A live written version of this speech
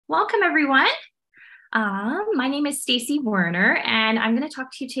Welcome everyone. My name is Stacy Werner, and I'm going to talk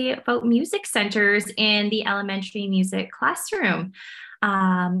to you today about music centers in the elementary music classroom.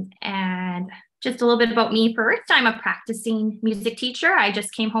 And just a little bit about me first. I'm a practicing music teacher. I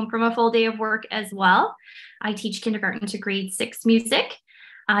just came home from a full day of work as well. I teach kindergarten to grade 6 music,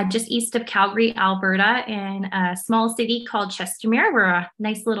 just east of Calgary, Alberta, in a small city called Chestermere. We're a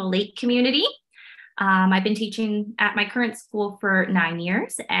nice little lake community. I've been teaching at my current school for 9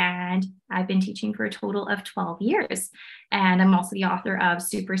 years, and I've been teaching for a total of 12 years. And I'm also the author of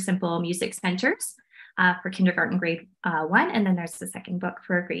Super Simple Music Centers for kindergarten grade 1, and then there's the second book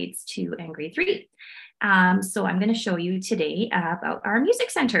for grades 2 and grade 3. So I'm going to show you today about our music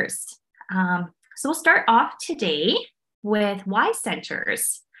centers. So we'll start off today with why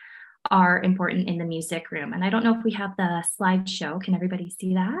centers are important in the music room. And I don't know if we have the slideshow. Can everybody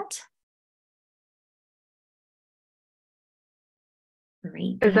see that?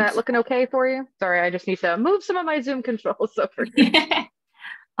 Great. Is that looking okay for you? Sorry, I just need to move some of my Zoom controls over.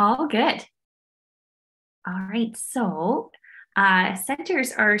 All good. All right, so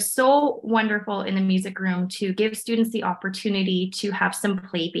centers are so wonderful in the music room to give students the opportunity to have some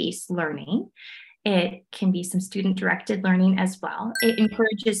play-based learning. It can be some student-directed learning as well. It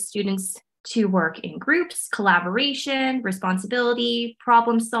encourages students to work in groups, collaboration, responsibility,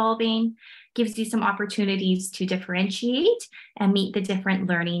 problem solving, gives you some opportunities to differentiate and meet the different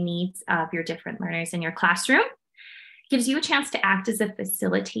learning needs of your different learners in your classroom. Gives you a chance to act as a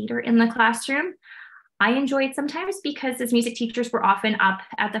facilitator in the classroom. I enjoy it sometimes because as music teachers, we're often up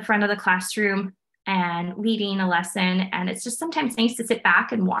at the front of the classroom and leading a lesson. And it's just sometimes nice to sit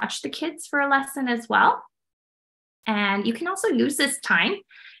back and watch the kids for a lesson as well. And you can also use this time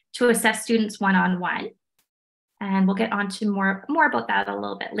to assess students one-on-one. And we'll get on to more about that a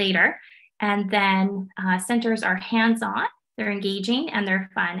little bit later. And then centers are hands-on, they're engaging, and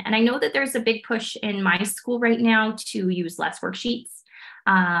they're fun. And I know that there's a big push in my school right now to use less worksheets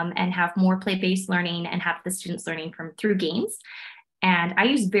and have more play-based learning and have the students learning through games. And I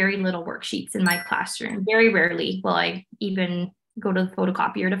use very little worksheets in my classroom. Very rarely will I even go to the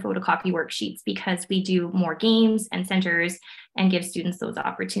photocopier to photocopy worksheets because we do more games and centers and give students those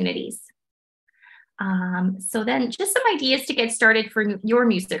opportunities. So then just some ideas to get started for your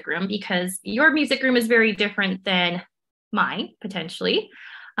music room, because your music room is very different than mine, potentially.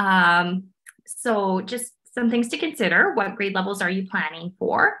 So just some things to consider. What grade levels are you planning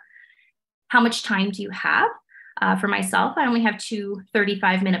for? How much time do you have? For myself, I only have 2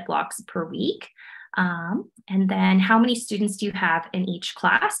 35-minute blocks per week. And then how many students do you have in each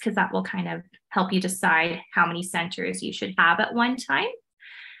class? Because that will kind of help you decide how many centers you should have at one time.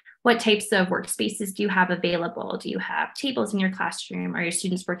 What types of workspaces do you have available? Do you have tables in your classroom? Are your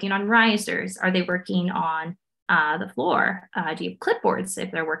students working on risers? Are they working on the floor? Do you have clipboards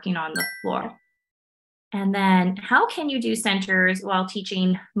if they're working on the floor? And then how can you do centers while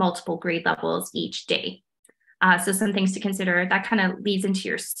teaching multiple grade levels each day? So some things to consider. That kind of leads into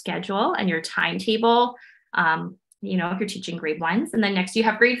your schedule and your timetable. You know, if you're teaching grade 1s, and then next you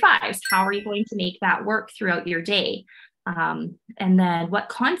have grade 5s, how are you going to make that work throughout your day? And then what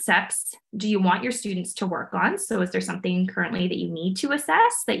concepts do you want your students to work on? So is there something currently that you need to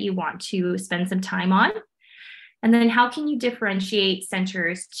assess that you want to spend some time on? And then how can you differentiate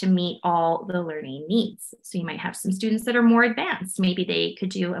centers to meet all the learning needs? So you might have some students that are more advanced. Maybe they could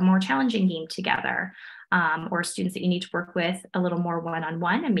do a more challenging game together, or students that you need to work with a little more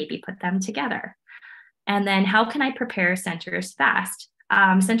one-on-one and maybe put them together. And then how can I prepare centers fast?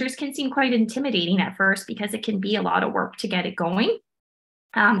 Centers can seem quite intimidating at first because it can be a lot of work to get it going.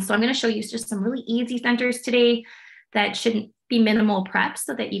 So I'm going to show you just some really easy centers today that shouldn't be minimal prep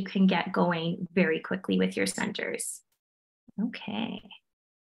so that you can get going very quickly with your centers. Okay.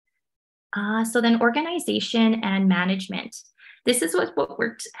 So then organization and management. This is what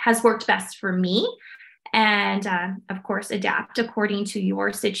has worked best for me. And of course, adapt according to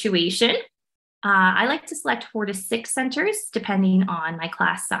your situation. I like to select 4 to 6 centers depending on my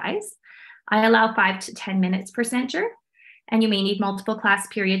class size. I allow 5 to 10 minutes per center, and you may need multiple class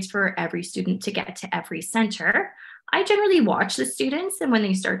periods for every student to get to every center. I generally watch the students, and when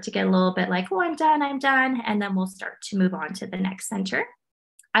they start to get a little bit like, oh, I'm done, and then we'll start to move on to the next center.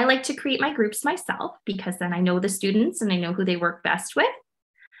 I like to create my groups myself because then I know the students and I know who they work best with.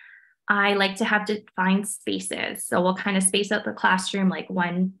 I like to have defined spaces. So we'll kind of space out the classroom, like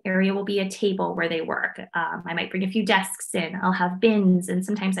one area will be a table where they work. I might bring a few desks in. I'll have bins, and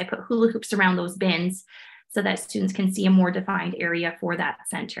sometimes I put hula hoops around those bins so that students can see a more defined area for that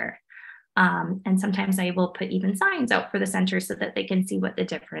center. And sometimes I will put even signs out for the centers so that they can see what the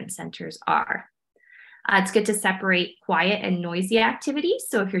different centers are. It's good to separate quiet and noisy activities.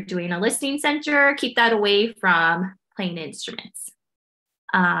 So if you're doing a listening center, keep that away from playing instruments.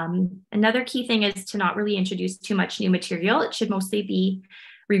 Another key thing is to not really introduce too much new material. It should mostly be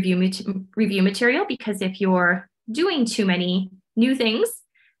review material, because if you're doing too many new things,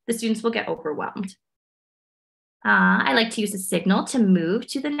 the students will get overwhelmed. I like to use a signal to move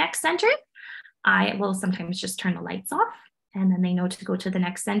to the next center. I will sometimes just turn the lights off, and then they know to go to the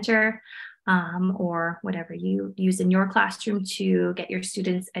next center, or whatever you use in your classroom to get your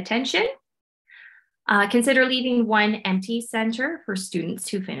students' attention. Consider leaving one empty center for students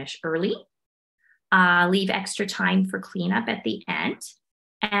who finish early. Leave extra time for cleanup at the end.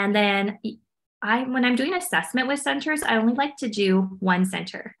 And then when I'm doing assessment with centers, I only like to do one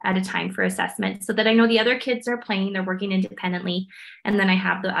center at a time for assessment, so that I know the other kids are playing, they're working independently, and then I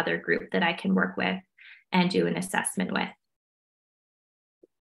have the other group that I can work with and do an assessment with.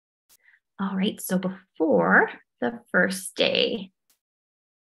 All right, so before the first day,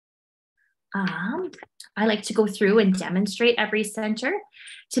 I like to go through and demonstrate every center.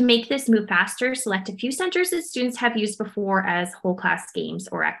 To make this move faster, select a few centers that students have used before as whole class games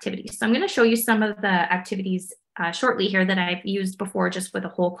or activities. So I'm going to show you some of the activities shortly here that I've used before just with a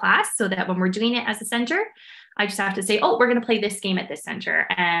whole class, so that when we're doing it as a center, I just have to say, oh, we're going to play this game at this center,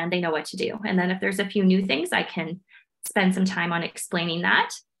 and they know what to do. And then if there's a few new things, I can spend some time on explaining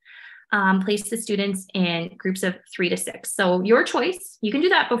that. Place the students in groups of 3 to 6. So your choice, you can do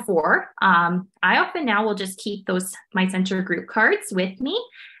that before. I often now will just keep my center group cards with me,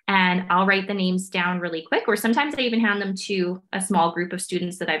 and I'll write the names down really quick, or sometimes I even hand them to a small group of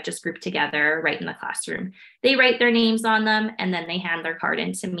students that I've just grouped together right in the classroom. They write their names on them, and then they hand their card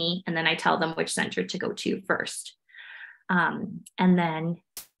in to me, and then I tell them which center to go to first. And then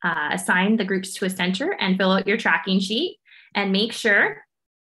assign the groups to a center and fill out your tracking sheet, and make sure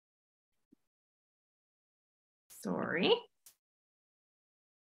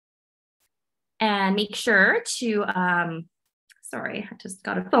and make sure to, sorry, I just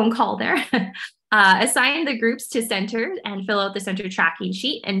got a phone call there. Assign the groups to centers and fill out the center tracking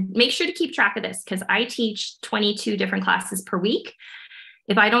sheet, and make sure to keep track of this, because I teach 22 different classes per week.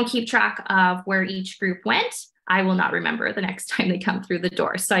 If I don't keep track of where each group went, I will not remember the next time they come through the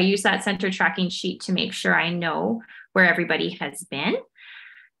door. So I use that center tracking sheet to make sure I know where everybody has been.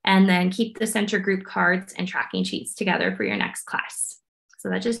 And then keep the center group cards and tracking sheets together for your next class. So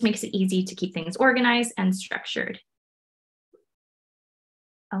that just makes it easy to keep things organized and structured.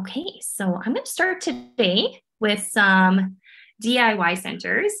 Okay, so I'm going to start today with some DIY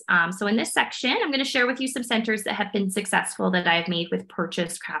centers. So in this section, I'm going to share with you some centers that have been successful that I've made with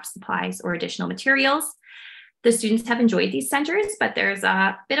purchased craft supplies or additional materials. The students have enjoyed these centers, but there's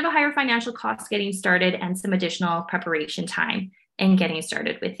a bit of a higher financial cost getting started and some additional preparation time in getting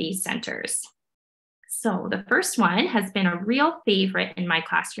started with these centers. So the first one has been a real favorite in my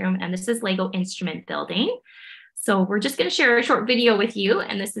classroom, and this is Lego instrument building. So we're just going to share a short video with you,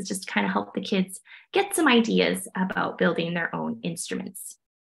 and this is just to kind of help the kids get some ideas about building their own instruments.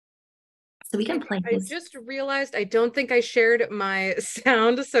 So we can play this. I just realized I don't think I shared my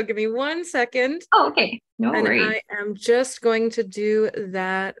sound, so give me 1 second. Oh, okay. No worries. I am just going to do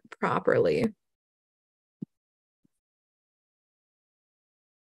that properly.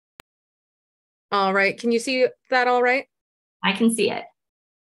 All right, can you see that all right? I can see it.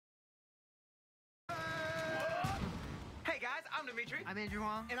 Hey guys, I'm Dimitri. I'm Andrew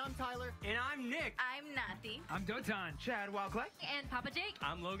Wong. And I'm Tyler. And I'm Nick. I'm Nathy. I'm Dotan. Chad Wildclay. And Papa Jake.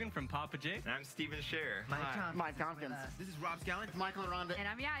 I'm Logan from Papa Jake. And I'm Steven Scherer. Mike Tompkins. This is Rob Scallon. Michael Aranda. And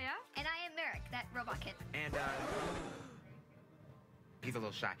I'm Yaya. And I am Merrick, that robot kid. And he's a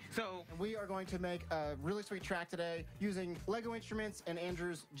little shy. So We are going to make a really sweet track today using Lego instruments and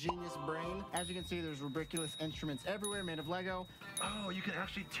Andrew's genius brain. As you can see, there's ridiculous instruments everywhere made of Lego. oh, you can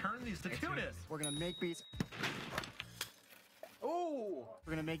actually turn these to tunis. We're gonna make beats. Oh.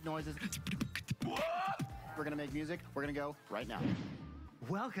 We're gonna make noises. We're gonna make music. We're gonna go right now.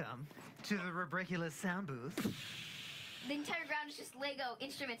 Welcome to the Rubriculous Sound Booth. The entire ground is just Lego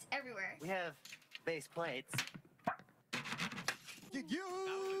instruments everywhere. We have bass plates.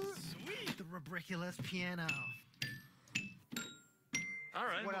 Sweet. The Rubriculous piano. All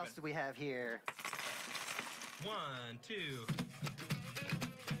right. What else do we have here? 1, 2.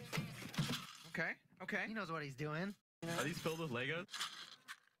 Okay. He knows what he's doing. Are these filled with Legos?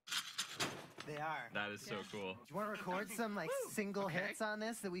 They are. That is so cool. Do you want to record some single hits on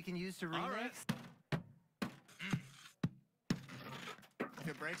this that we can use to remix? All right. If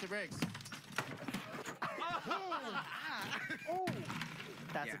it breaks, it breaks.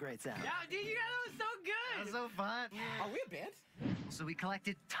 That's a great sound. Yeah, dude, you got that was so good. That was so fun. Are we a band? So we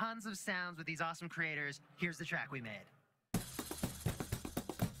collected tons of sounds with these awesome creators. Here's the track we made.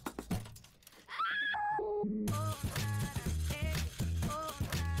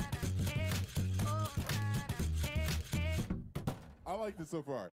 I like this so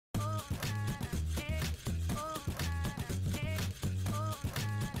far.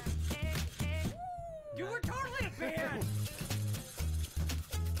 You were totally a fan.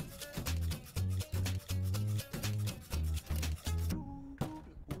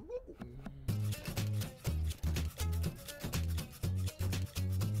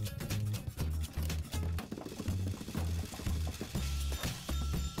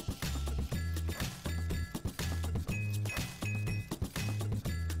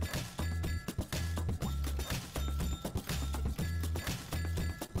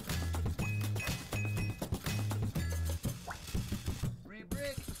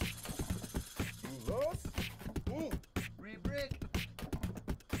 Re-brick. You lost? Ooh, Re-brick.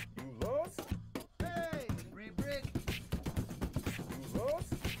 you lost? Hey! Re-brick. You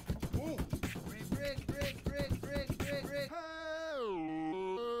lost? Ooh. Re-brick, brick, brick, brick, brick, brick.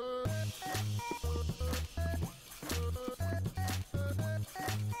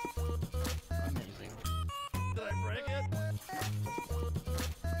 Amazing. Did I break it?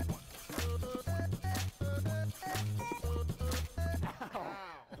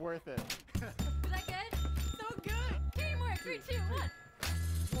 Worth it. Is that good? So good. Teamwork. 3, 2, 1.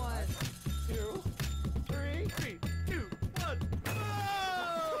 1, 2, 3. 3, 2, 1.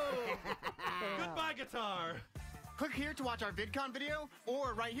 Oh! Goodbye, guitar. Click here to watch our VidCon video,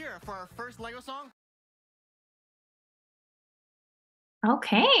 or right here for our first Lego song.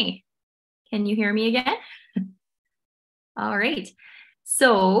 Okay. Can you hear me again? All right.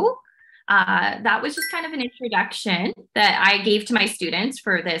 So that was just kind of an introduction that I gave to my students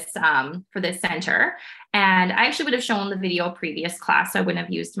for this center. And I actually would have shown the video previous class. So I wouldn't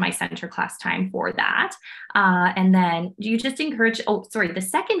have used my center class time for that. And then you just encourage, oh, sorry, the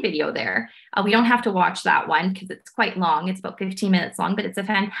second video there, we don't have to watch that one because it's quite long. It's about 15 minutes long, but it's a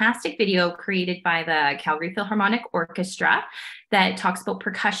fantastic video created by the Calgary Philharmonic Orchestra that talks about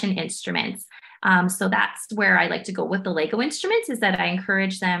percussion instruments. So that's where I like to go with the Lego instruments, is that I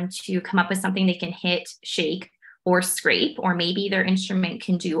encourage them to come up with something they can hit, shake, or scrape, or maybe their instrument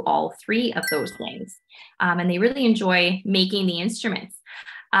can do all three of those things. And they really enjoy making the instruments.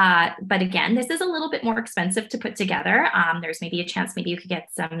 But again, this is a little bit more expensive to put together. There's maybe a chance maybe you could get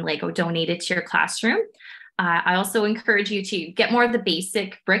some Lego donated to your classroom. I also encourage you to get more of the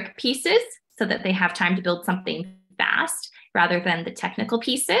basic brick pieces so that they have time to build something fast rather than the technical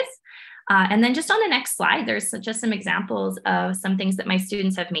pieces. And then just on the next slide, there's just some examples of some things that my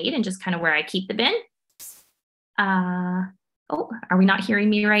students have made and just kind of where I keep the bin. Oh, are we not hearing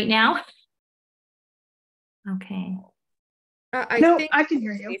me right now? Okay. I can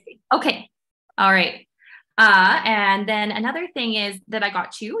hear you. Okay. All right. And then another thing is that I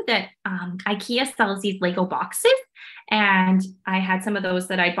got too, that IKEA sells these Lego boxes. And I had some of those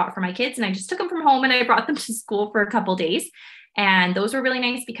that I bought for my kids, and I just took them from home and I brought them to school for a couple days. And those were really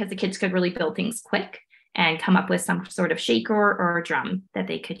nice because the kids could really build things quick and come up with some sort of shaker or drum that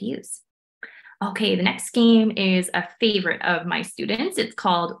they could use. Okay, the next game is a favorite of my students. It's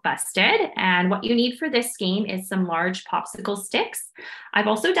called Busted. And what you need for this game is some large popsicle sticks. I've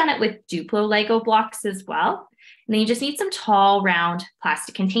also done it with Duplo Lego blocks as well. And then you just need some tall, round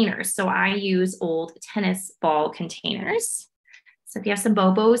plastic containers. So I use old tennis ball containers. So if you have some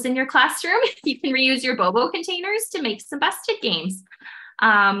Bobos in your classroom, you can reuse your Bobo containers to make some Busted games.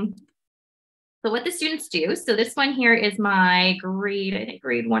 So what the students do, so this one here is my grade, I think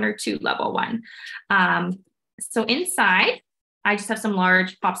grade 1 or 2 level 1. So inside, I just have some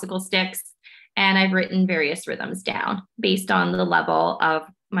large popsicle sticks, and I've written various rhythms down based on the level of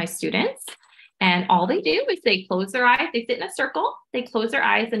my students. And all they do is they close their eyes, they sit in a circle, they close their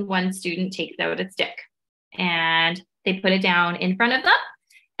eyes, and one student takes out a stick. And they put it down in front of them,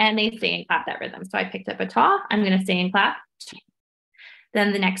 and they say and clap that rhythm. So I picked up a taw, I'm gonna say and clap.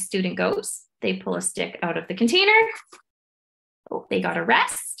 Then the next student goes, they pull a stick out of the container. Oh, they got a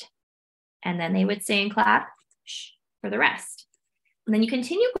rest. And then they would say and clap for the rest. And then you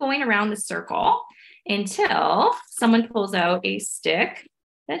continue going around the circle until someone pulls out a stick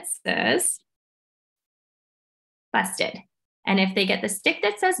that says busted. And if they get the stick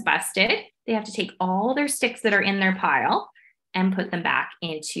that says busted, they have to take all their sticks that are in their pile and put them back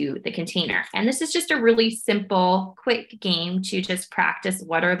into the container. And this is just a really simple, quick game to just practice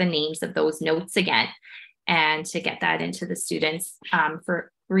what are the names of those notes again, and to get that into the students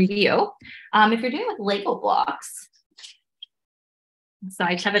for review. If you're doing with Lego blocks, so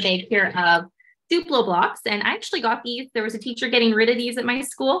I just have a bag here of Duplo blocks. And I actually got these. There was a teacher getting rid of these at my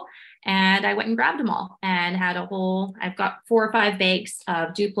school, and I went and grabbed them all and had I've got 4 or 5 bags of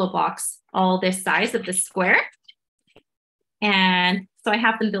Duplo blocks, all this size of the square. And so I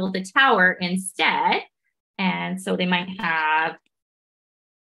have them build a tower instead. And so they might have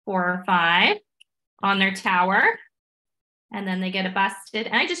 4 or 5 on their tower. And then they get a busted.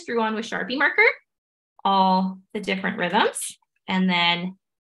 And I just drew on with Sharpie marker all the different rhythms. And then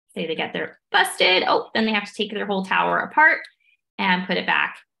say they get their busted. Oh, then they have to take their whole tower apart and put it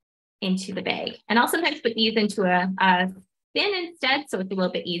back into the bag. And I'll sometimes put these into a bin instead, so it's a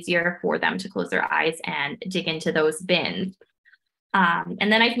little bit easier for them to close their eyes and dig into those bins.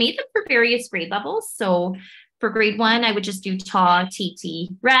 And then I've made them for various grade levels. So for grade 1, I would just do ta, ti,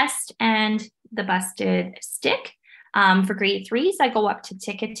 rest, and the busted stick. For grade 3s, I go up to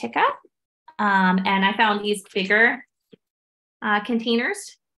ticka ticka. And I found these bigger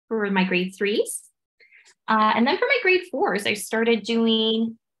containers for my grade 3s. And then for my grade 4s, I started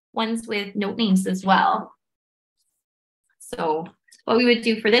doing ones with note names as well. So what we would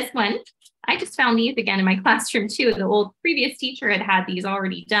do for this one, I just found these again in my classroom too. The old previous teacher had these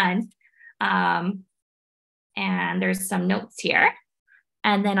already done. And there's some notes here.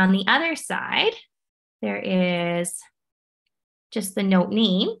 And then on the other side, there is just the note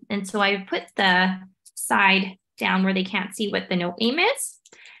name. And so I put the side down where they can't see what the note name is.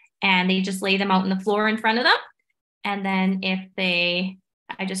 And they just lay them out on the floor in front of them. And then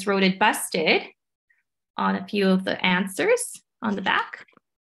I just wrote it busted on a few of the answers on the back.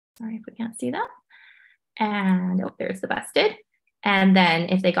 Sorry if we can't see that. And oh, there's the busted. And then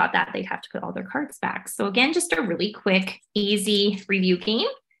if they got that, they'd have to put all their cards back. So again, just a really quick, easy review game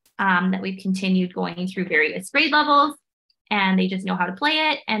that we've continued going through various grade levels, and they just know how to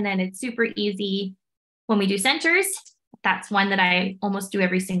play it. And then it's super easy when we do centers. That's one that I almost do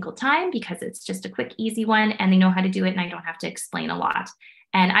every single time because it's just a quick, easy one, and they know how to do it, and I don't have to explain a lot.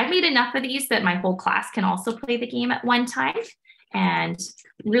 And I've made enough of these that my whole class can also play the game at one time. And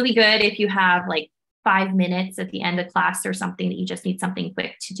really good if you have like 5 minutes at the end of class or something that you just need something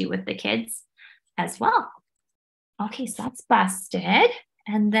quick to do with the kids as well. Okay, so that's busted.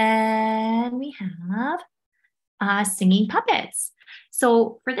 And then we have singing puppets.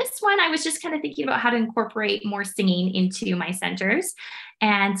 So for this one, I was just kind of thinking about how to incorporate more singing into my centers.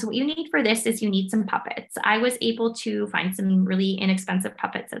 And so what you need for this is you need some puppets. I was able to find some really inexpensive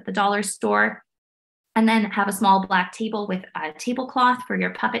puppets at the dollar store, and then have a small black table with a tablecloth for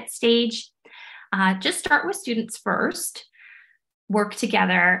your puppet stage. Just start with students first, work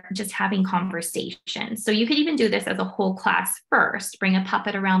together, just having conversations. So you could even do this as a whole class first, bring a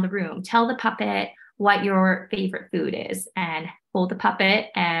puppet around the room, tell the puppet what your favorite food is, and hold the puppet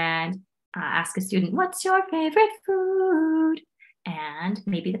and ask a student, what's your favorite food? And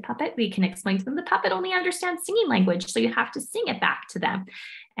maybe the puppet, we can explain to them, the puppet only understands singing language, so you have to sing it back to them.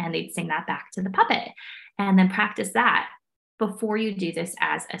 And they'd sing that back to the puppet. And then practice that before you do this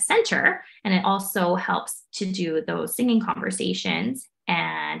as a center. And it also helps to do those singing conversations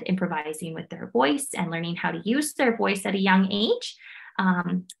and improvising with their voice and learning how to use their voice at a young age.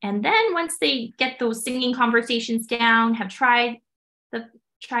 And then once they get those singing conversations down, have tried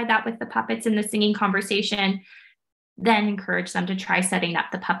that with the puppets in the singing conversation, then encourage them to try setting up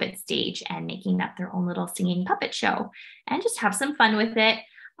the puppet stage and making up their own little singing puppet show, and just have some fun with it.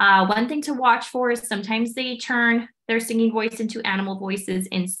 One thing to watch for is sometimes they turn their singing voice into animal voices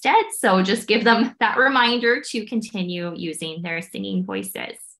instead. So just give them that reminder to continue using their singing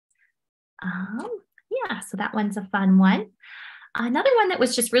voices. Yeah, so that one's a fun one. Another one that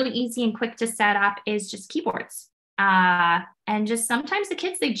was just really easy and quick to set up is just keyboards. And just sometimes the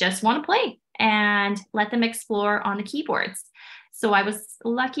kids, they just want to play, and let them explore on the keyboards. So I was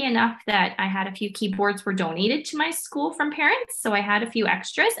lucky enough that I had a few keyboards were donated to my school from parents. So I had a few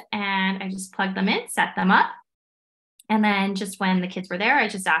extras, and I just plugged them in, set them up. And then just when the kids were there, I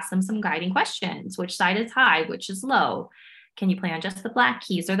just asked them some guiding questions. Which side is high? Which is low? Can you play on just the black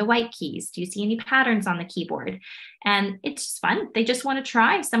keys or the white keys? Do you see any patterns on the keyboard? And it's just fun. They just want to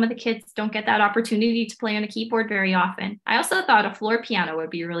try. Some of the kids don't get that opportunity to play on a keyboard very often. I also thought a floor piano would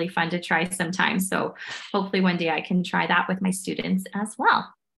be really fun to try sometimes. So hopefully one day I can try that with my students as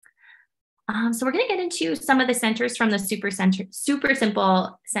well. So we're going to get into some of the centers from the Super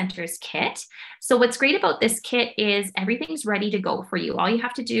Simple Centers kit. So what's great about this kit is everything's ready to go for you. All you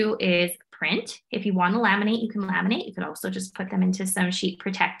have to do is print. If you want to laminate, you can laminate. You could also just put them into some sheet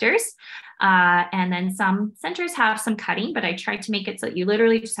protectors. And then some centers have some cutting, but I tried to make it so that you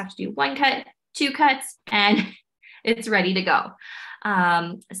literally just have to do 1 cut, 2 cuts, and it's ready to go.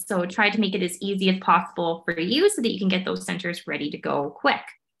 So try to make it as easy as possible for you so that you can get those centers ready to go quick.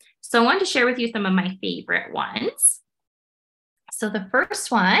 So I wanted to share with you some of my favorite ones. So the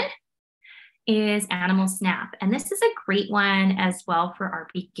first one is Animal Snap. And this is a great one as well for our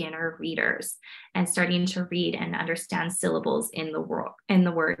beginner readers and starting to read and understand syllables in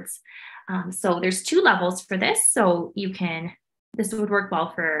the words. So there's 2 levels for this. So this would work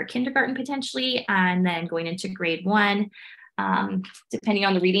well for kindergarten potentially, and then going into grade 1, depending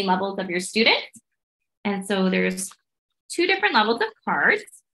on the reading levels of your students. And so there's 2 different levels of cards.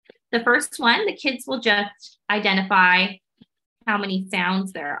 The first one, the kids will just identify how many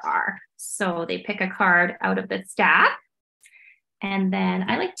sounds there are. So they pick a card out of the stack. And then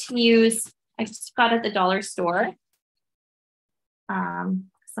I like to use, I just got at the dollar store, some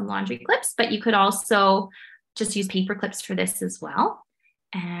laundry clips, but you could also just use paper clips for this as well.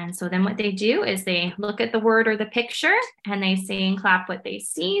 And so then what they do is they look at the word or the picture and they say and clap what they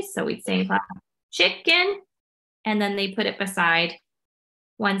see. So we'd say clap chicken, and then they put it beside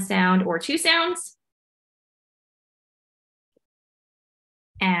 1 sound or 2 sounds.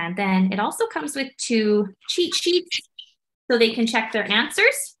 And then it also comes with 2 cheat sheets so they can check their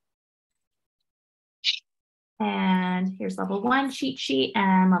answers. And here's level 1 cheat sheet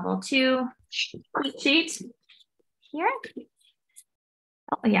and level 2 cheat sheet here.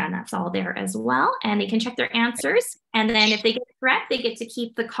 Oh yeah, and that's all there as well. And they can check their answers. And then if they get it correct, they get to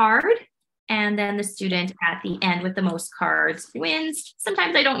keep the card. And then the student at the end with the most cards wins.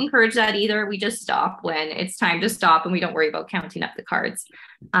 Sometimes I don't encourage that either. We just stop when it's time to stop and we don't worry about counting up the cards.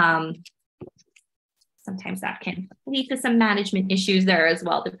 Sometimes that can lead to some management issues there as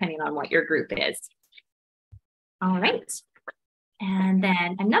well, depending on what your group is. All right. And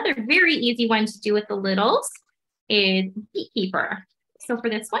then another very easy one to do with the littles is Beatkeeper. So for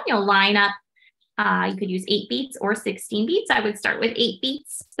this one, you'll line up, you could use 8 beats or 16 beats. I would start with 8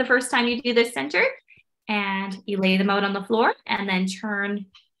 beats the first time you do this center, and you lay them out on the floor and then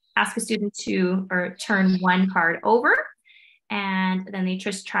ask a student to turn 1 card over, and then they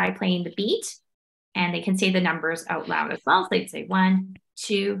just try playing the beat, and they can say the numbers out loud as well. So they'd say 1,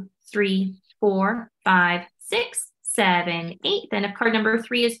 2, 3, 4, 5, 6, 7, 8. Then if card number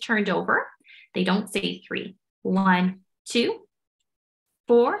 3 is turned over, they don't say 3. 1, 2,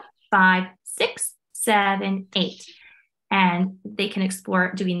 4, 5, 6, 7, 8. And they can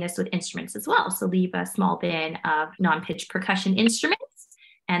explore doing this with instruments as well. So leave a small bin of non-pitch percussion instruments,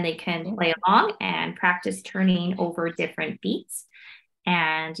 and they can play along and practice turning over different beats.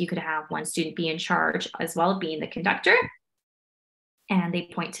 And you could have one student be in charge as well, being the conductor. And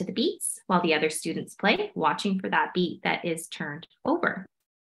they point to the beats while the other students play, watching for that beat that is turned over.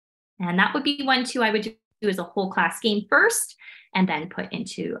 And that would be one too I would do as a whole class game first, and then put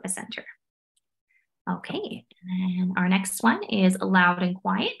into a center. Okay, and our next one is Loud and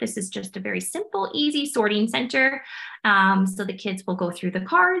Quiet. This is just a very simple, easy sorting center. So the kids will go through the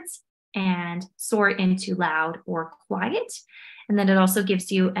cards and sort into loud or quiet. And then it also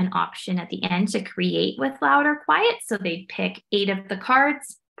gives you an option at the end to create with loud or quiet. So they pick 8 of the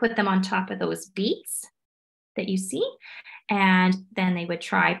cards, put them on top of those beats that you see, and then they would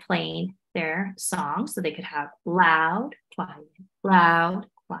try playing their song. So they could have loud, quiet, loud,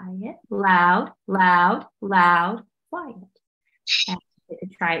 quiet, loud, loud, loud, quiet. And they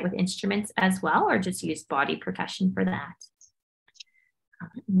could try it with instruments as well, or just use body percussion for that.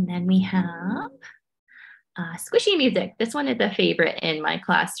 And then we have squishy music. This one is a favorite in my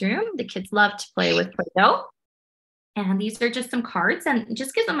classroom. The kids love to play with Play-Doh. And these are just some cards, and it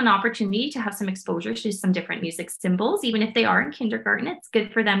just gives them an opportunity to have some exposure to some different music symbols. Even if they are in kindergarten, it's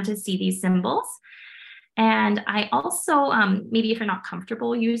good for them to see these symbols. And I also, maybe if you're not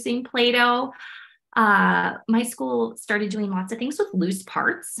comfortable using Play-Doh, my school started doing lots of things with loose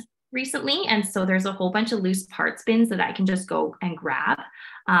parts recently. And so there's a whole bunch of loose parts bins that I can just go and grab.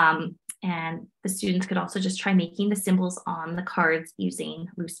 And the students could also just try making the symbols on the cards using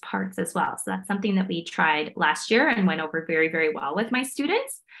loose parts as well. So that's something that we tried last year and went over very, very well with my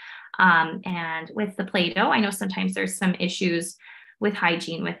students. And with the Play-Doh, I know sometimes there's some issues with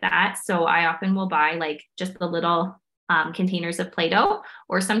hygiene with that. So I often will buy like just the little containers of Play-Doh,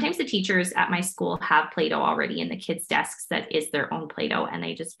 or sometimes the teachers at my school have Play-Doh already in the kids' desks that is their own Play-Doh, and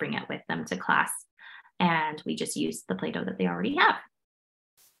they just bring it with them to class. And we just use the Play-Doh that they already have.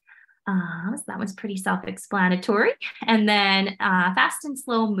 So that one's pretty self-explanatory. And then fast and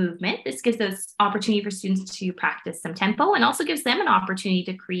slow movement. This gives us opportunity for students to practice some tempo, and also gives them an opportunity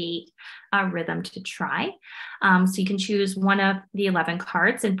to create a rhythm to try. So you can choose one of the 11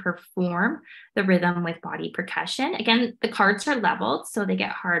 cards and perform the rhythm with body percussion. Again, the cards are leveled, so they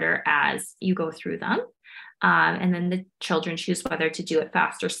get harder as you go through them. And then the children choose whether to do it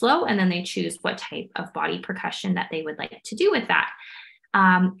fast or slow, and then they choose what type of body percussion that they would like to do with that.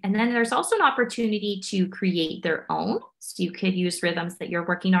 And then there's also an opportunity to create their own. So you could use rhythms that you're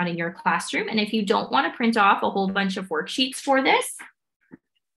working on in your classroom. And if you don't want to print off a whole bunch of worksheets for this,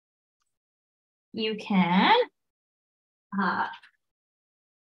 you can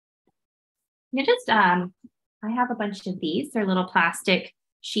you just, I have a bunch of these. They're little plastic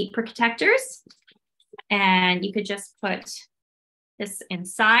sheet protectors. And you could just put this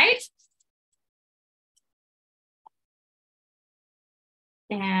inside.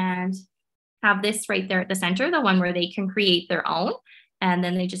 And have this right there at the center, the one where they can create their own. And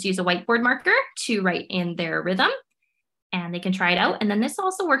then they just use a whiteboard marker to write in their rhythm. And they can try it out. And then this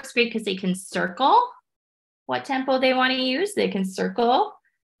also works great because they can circle what tempo they want to use. They can circle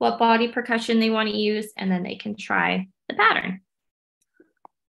what body percussion they want to use, and then they can try the pattern.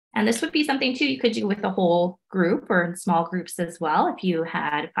 And this would be something too you could do with a whole group or in small groups as well. If you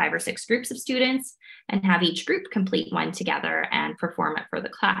had 5 or 6 groups of students and have each group complete one together and perform it for the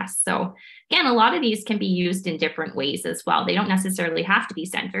class. So again, a lot of these can be used in different ways as well. They don't necessarily have to be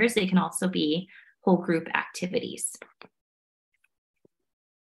centers. They can also be whole group activities.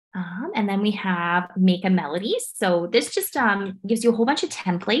 And then we have make a melody. So this just gives you a whole bunch of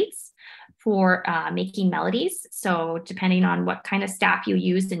templates for making melodies. So depending on what kind of staff you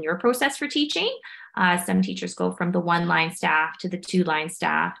use in your process for teaching, some teachers go from the 1-line staff to the 2-line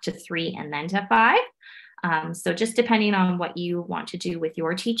staff to 3 and then to 5. So just depending on what you want to do with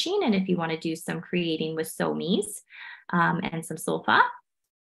your teaching, and if you want to do some creating with so-mes and some solfa.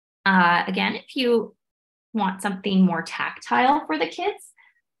 Again, if you want something more tactile for the kids,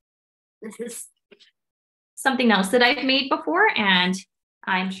 this is something else that I've made before, and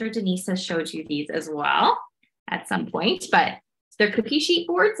I'm sure Denise has showed you these as well at some point, but they're cookie sheet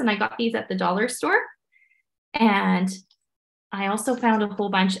boards, and I got these at the dollar store. And I also found a whole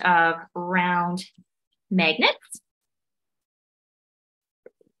bunch of round magnets.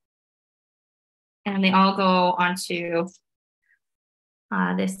 And they all go onto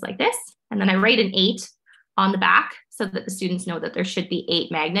this like this. And then I write an 8 on the back so that the students know that there should be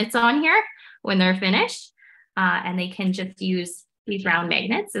 8 magnets on here when they're finished. And they can just use these round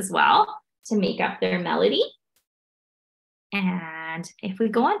magnets as well to make up their melody. And if we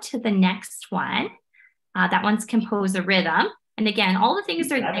go on to the next one, that one's compose a rhythm. And again, all the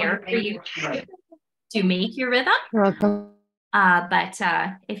things are there for you to make your rhythm. But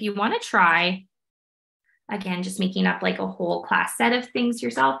if you want to try, again, just making up like a whole class set of things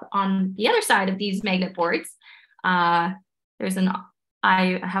yourself on the other side of these magnet boards, I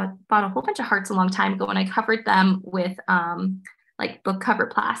have bought a whole bunch of hearts a long time ago, and I covered them with like book cover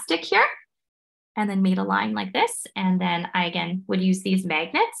plastic here, and then made a line like this. And then I, again, would use these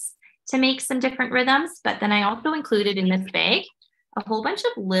magnets to make some different rhythms. But then I also included in this bag a whole bunch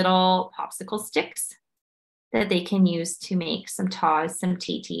of little popsicle sticks that they can use to make some taws, some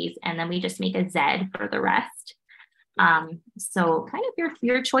TTs, and then we just make a Z for the rest. So kind of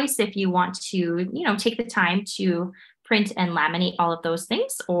your choice if you want to, take the time to print and laminate all of those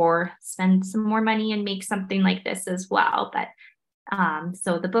things, or spend some more money and make something like this as well. But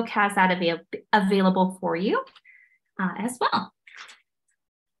so the book has that available for you as well.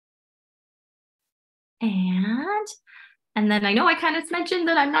 And then I know I kind of mentioned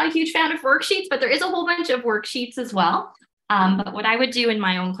that I'm not a huge fan of worksheets, but there is a whole bunch of worksheets as well. But what I would do in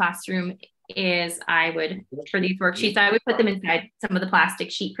my own classroom is for these worksheets, I would put them inside some of the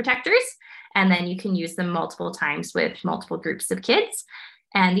plastic sheet protectors, and then you can use them multiple times with multiple groups of kids.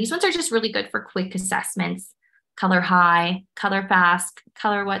 And these ones are just really good for quick assessments: color high, color fast,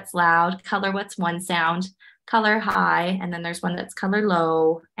 color what's loud, color what's one sound, color high, and then there's one that's color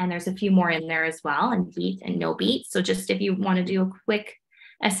low, and there's a few more in there as well, and beat and no beat. So just if you want to do a quick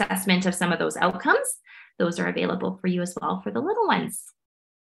assessment of some of those outcomes, those are available for you as well for the little ones.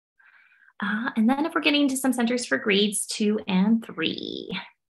 And then if we're getting to some centers for grades 2 and 3.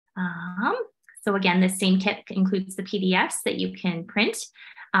 So again, this same kit includes the PDFs that you can print.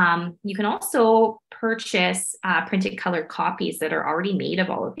 You can also purchase printed colored copies that are already made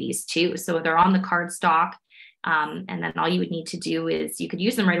of all of these too. So they're on the cardstock. And then all you would need to do is you could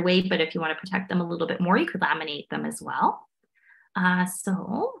use them right away, but if you want to protect them a little bit more, you could laminate them as well.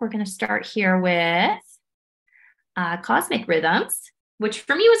 So we're going to start here with Cosmic Rhythms, which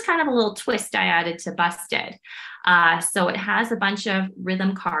for me was kind of a little twist I added to Busted. So it has a bunch of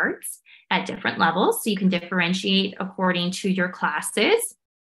rhythm cards at different levels, so you can differentiate according to your classes.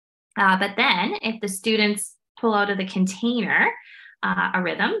 But then if the students pull out of the container a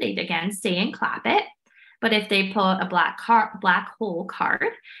rhythm, they'd again stay and clap it. But if they pull out a black hole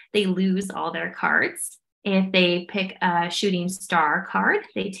card, they lose all their cards. If they pick a shooting star card,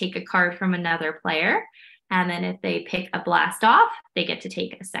 they take a card from another player. And then if they pick a blast off, they get to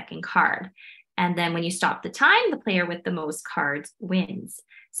take a second card. And then when you stop the time, the player with the most cards wins.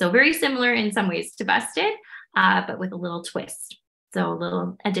 So very similar in some ways to Busted, but with a little twist. So a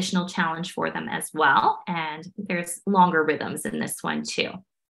little additional challenge for them as well. And there's longer rhythms in this one too.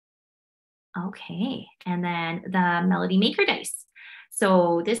 Okay, and then the Melody Maker dice.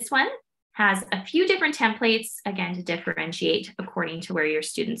 So this one has a few different templates, again, to differentiate according to where your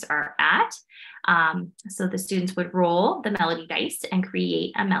students are at. So the students would roll the melody dice and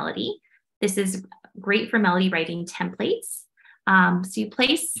create a melody. This is great for melody writing templates. So you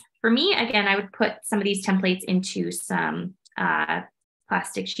place, for me, again, I would put some of these templates into some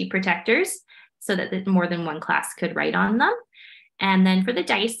plastic sheet protectors so that more than one class could write on them. And then for the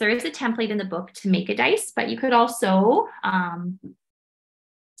dice, there is a template in the book to make a dice, but you could also, I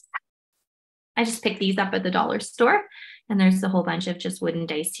just picked these up at the dollar store, and there's a whole bunch of just wooden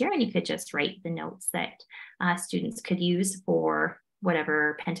dice here, and you could just write the notes that students could use for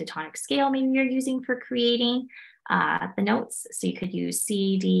whatever pentatonic scale maybe you're using for creating the notes. So you could use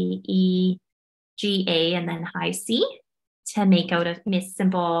C, D, E, G, A, and then high C to make out a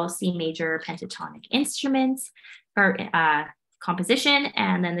simple C major pentatonic instruments or composition.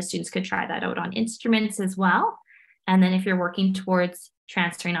 And then the students could try that out on instruments as well. And then if you're working towards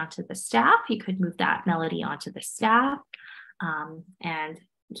transferring onto the staff, you could move that melody onto the staff and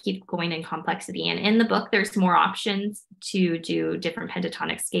keep going in complexity. And in the book, there's more options to do different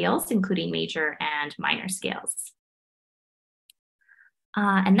pentatonic scales, including major and minor scales.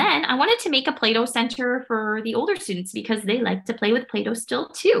 And then I wanted to make a Play-Doh center for the older students because they like to play with Play-Doh still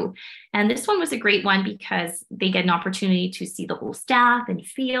too. And this one was a great one because they get an opportunity to see the whole staff and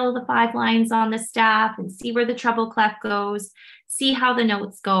feel the 5 lines on the staff and see where the treble clef goes, see how the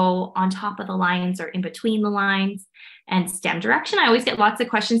notes go on top of the lines or in between the lines, and stem direction. I always get lots of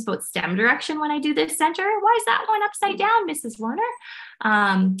questions about stem direction when I do this center. Why is that one upside down, Mrs. Werner?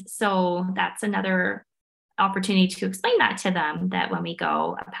 So that's another opportunity to explain that to them, that when we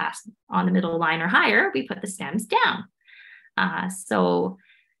go past on the middle line or higher, we put the stems down. Yeah,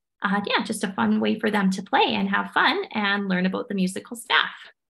 just a fun way for them to play and have fun and learn about the musical staff.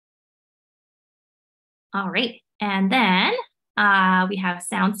 All right, and then we have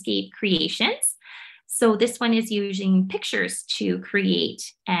soundscape creations. So this one is using pictures to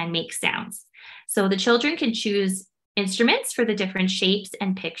create and make sounds. So the children can choose instruments for the different shapes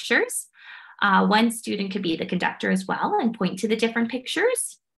and pictures. One student could be the conductor as well and point to the different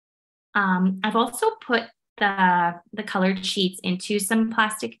pictures. I've also put the colored sheets into some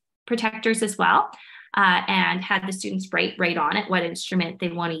plastic protectors as well, and had the students write right on it what instrument they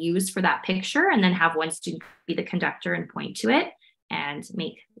want to use for that picture, and then have one student be the conductor and point to it and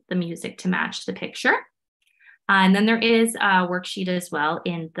make the music to match the picture. And then there is a worksheet as well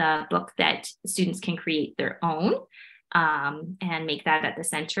in the book that students can create their own. And make that at the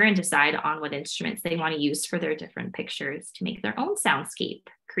center and decide on what instruments they want to use for their different pictures to make their own soundscape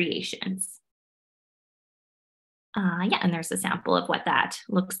creations. Yeah, and there's a sample of what that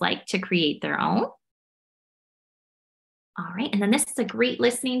looks like to create their own. All right, and then this is a great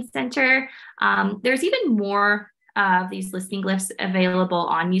listening center. There's even more of these listening glyphs available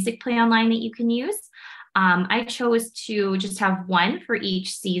on Musicplay Online that you can use. I chose to just have one for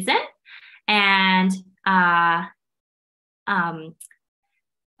each season, and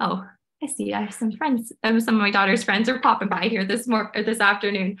oh, I see. I have some friends. Some of my daughter's friends are popping by here this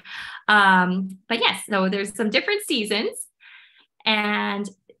afternoon. But yes, so there's some different seasons, and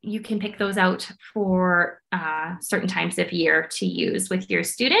you can pick those out for certain times of year to use with your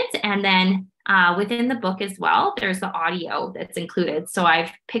students. And then within the book as well, there's the audio that's included. So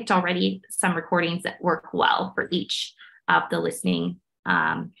I've picked already some recordings that work well for each of the listening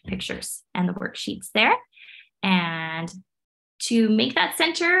pictures and the worksheets there. And to make that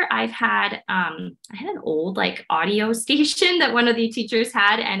center, I've had I had an old audio station that one of the teachers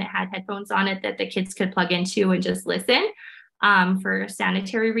had, and it had headphones on it that the kids could plug into and just listen. For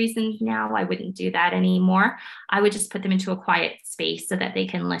sanitary reasons now, I wouldn't do that anymore. I would just put them into a quiet space so that they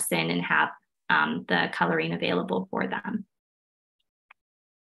can listen and have the coloring available for them.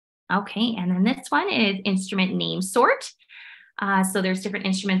 Okay, and then this one is instrument name sort. So there's different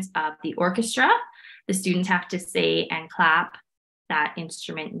instruments of the orchestra. The students have to say and clap that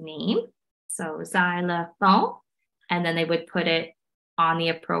instrument name. So xylophone, and then they would put it on the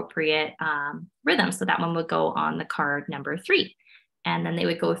appropriate rhythm. So that one would go on the card number 3. And then they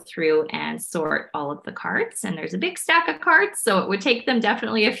would go through and sort all of the cards. And there's a big stack of cards, so it would take them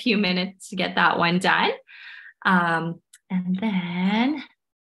definitely a few minutes to get that one done. And then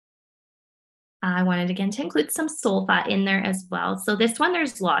I wanted again to include some solfa in there as well. So this one,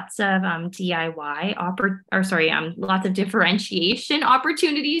 there's lots of DIY lots of differentiation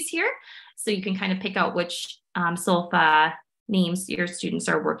opportunities here. So you can kind of pick out which solfa names your students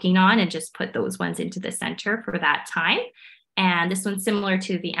are working on and just put those ones into the center for that time. And this one's similar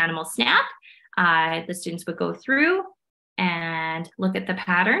to the animal snap. The students would go through and look at the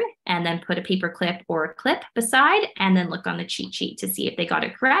pattern and then put a paper clip or a clip beside and then look on the cheat sheet to see if they got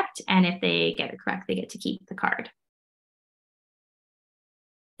it correct. And if they get it correct, they get to keep the card.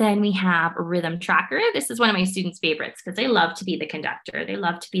 Then we have a rhythm tracker. This is one of my students' favorites because they love to be the conductor. They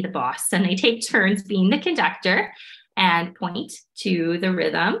love to be the boss and they take turns being the conductor and point to the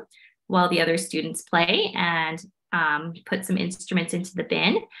rhythm while the other students play and put some instruments into the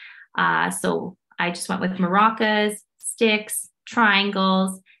bin. So I just went with maracas, sticks,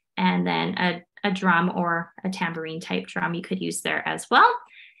 triangles, and then a drum or a tambourine type drum you could use there as well.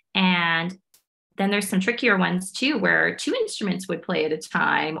 And then there's some trickier ones too, where 2 instruments would play at a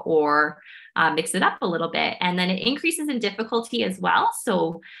time or mix it up a little bit. And then it increases in difficulty as well.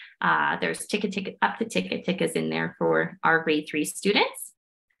 So there's ticket up to ticket is in there for our grade 3 students.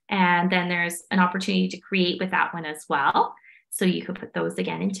 And then there's an opportunity to create with that one as well. So you could put those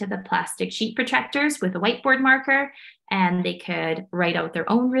again into the plastic sheet protectors with a whiteboard marker, and they could write out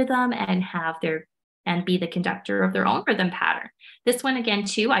their own rhythm and be the conductor of their own rhythm pattern. This one again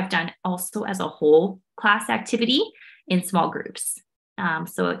too, I've done also as a whole class activity in small groups.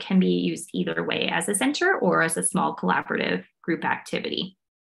 So it can be used either way, as a center or as a small collaborative group activity.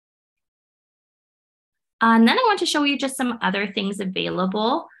 And then I want to show you just some other things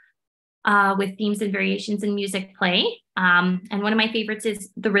available with themes and variations in Musicplay. And one of my favorites is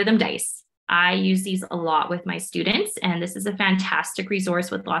the rhythm dice. I use these a lot with my students, and this is a fantastic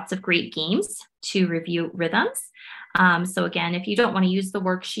resource with lots of great games to review rhythms. So again, if you don't want to use the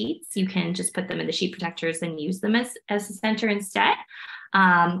worksheets, you can just put them in the sheet protectors and use them as a center instead.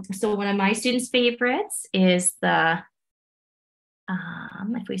 So one of my students' favorites is if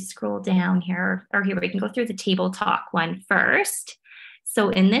we scroll down here, or here we can go through the table talk one first. So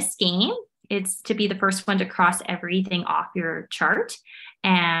in this game, it's to be the first one to cross everything off your chart.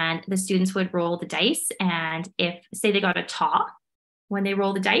 And the students would roll the dice. And if, say, they got a ta, when they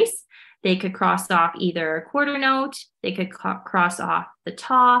roll the dice, they could cross off either a quarter note, they could cross off the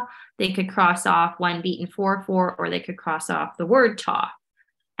ta, they could cross off one beat in 4/4, or they could cross off the word ta.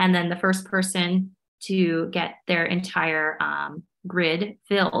 And then the first person to get their entire grid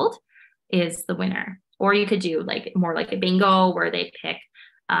filled is the winner. Or you could do more like a bingo where they pick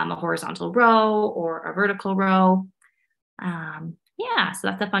a horizontal row or a vertical row. Yeah, so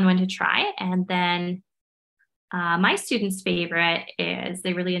that's a fun one to try. And then my students' favorite is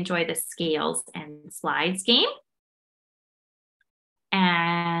they really enjoy the scales and slides game.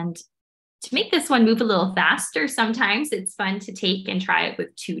 And to make this one move a little faster, sometimes it's fun to take and try it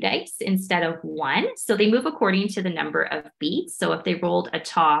with 2 dice instead of 1. So they move according to the number of beats. So if they rolled a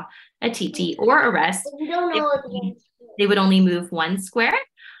ta, a titi, or a rest, they would only move 1 square.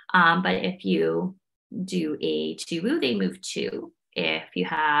 But if you do a tubu, they move 2. If you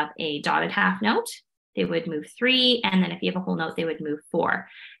have a dotted half note, they would move 3. And then if you have a whole note, they would move 4.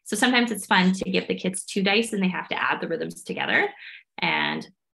 So sometimes it's fun to give the kids 2 dice and they have to add the rhythms together, and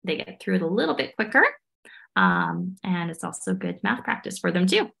they get through it a little bit quicker. And it's also good math practice for them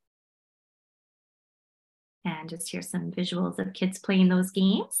too. And just here's some visuals of kids playing those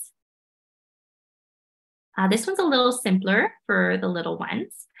games. This one's a little simpler for the little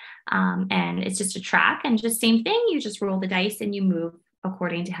ones. And it's just a track, and just same thing. You just roll the dice and you move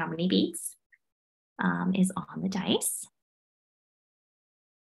according to how many beats is on the dice.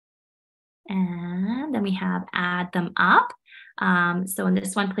 And then we have add them up. So in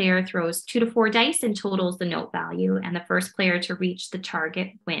this one, player throws 2 to 4 dice and totals the note value, and the first player to reach the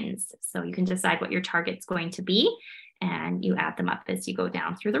target wins. So you can decide what your target's going to be, and you add them up as you go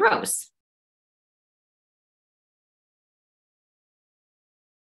down through the rows.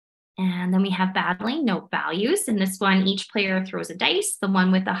 And then we have battling note values. In this one, each player throws a dice. The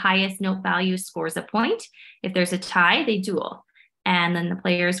one with the highest note value scores a point. If there's a tie, they duel. And then the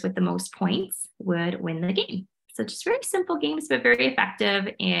players with the most points would win the game. So just very simple games, but very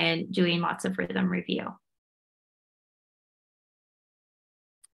effective in doing lots of rhythm review.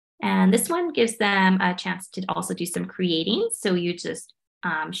 And this one gives them a chance to also do some creating. So you just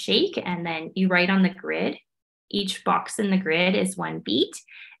shake and then you write on the grid. Each box in the grid is 1 beat,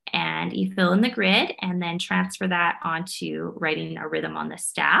 and you fill in the grid and then transfer that onto writing a rhythm on the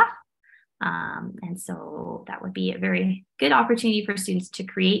staff. And so that would be a very good opportunity for students to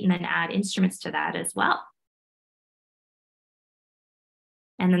create and then add instruments to that as well.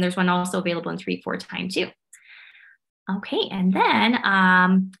 And then there's one also available in 3/4 time too. Okay, and then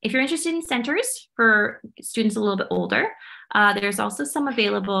if you're interested in centers for students a little bit older, there's also some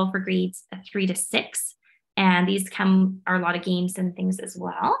available for grades 3 to 6. And these are a lot of games and things as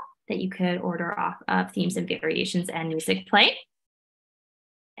well that you could order off of Themes and Variations and Musicplay.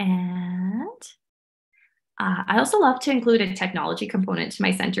 And I also love to include a technology component to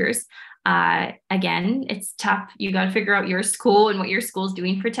my centers. Again, it's tough. You got to figure out your school and what your school's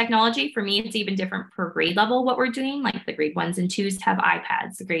doing for technology. For me, it's even different per grade level what we're doing. Like the grade 1s and 2s have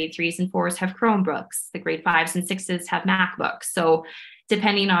iPads. The grade 3s and 4s have Chromebooks. The grade 5s and 6s have MacBooks. So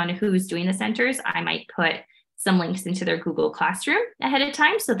depending on who's doing the centers, I might put some links into their Google Classroom ahead of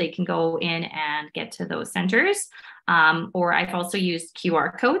time so they can go in and get to those centers. Or I've also used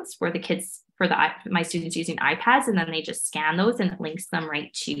QR codes where the kids, my students using iPads, and then they just scan those and it links them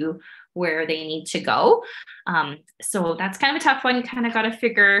right to where they need to go. So that's kind of a tough one. You kind of got to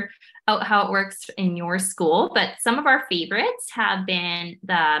figure out how it works in your school. But some of our favorites have been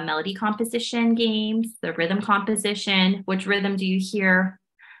the melody composition games, the rhythm composition, which rhythm do you hear?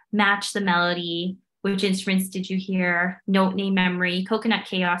 Match the melody. Which instruments did you hear? Note name memory. Coconut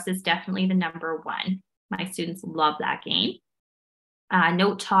Chaos is definitely the #1. My students love that game.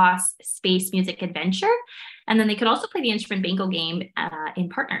 Note toss, space music adventure. And then they could also play the instrument bingo game in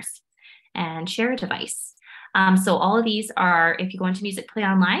partners and share a device. So all of these are, if you go into Musicplay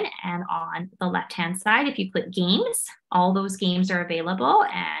Online and on the left-hand side, if you click games, all those games are available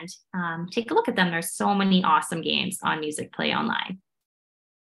and take a look at them. There's so many awesome games on Musicplay Online.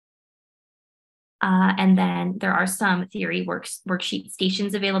 And then there are some theory worksheet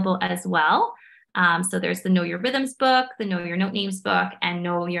stations available as well. So there's the Know Your Rhythms book, the Know Your Note Names book, and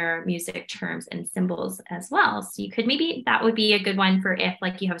Know Your Music Terms and Symbols as well. So you could that would be a good one for if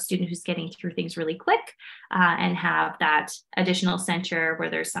like you have a student who's getting through things really quick and have that additional center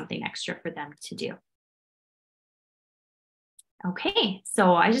where there's something extra for them to do. Okay,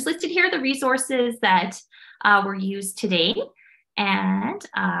 so I just listed here the resources that were used today, and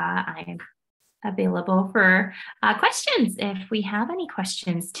I'm available for questions if we have any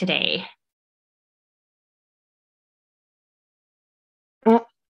questions today.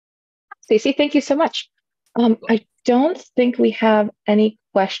 Stacy, thank you so much. I don't think we have any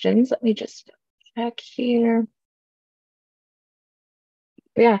questions. Let me just check here.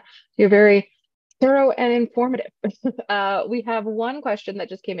 Yeah, you're very thorough and informative. We have one question that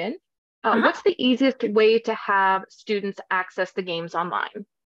just came in. What's the easiest way to have students access the games online?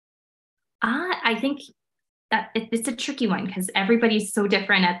 I think that it's a tricky one because everybody's so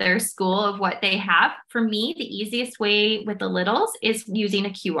different at their school of what they have. For me, the easiest way with the littles is using a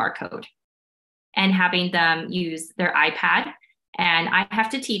QR code and having them use their iPad. And I have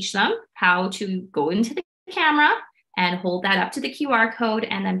to teach them how to go into the camera and hold that up to the QR code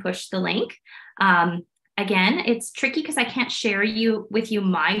and then push the link. Again, it's tricky because I can't share with you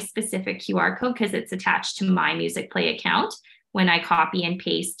my specific QR code because it's attached to my Musicplay account when I copy and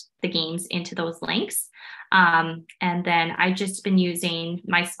paste the games into those links. And then I've just been using,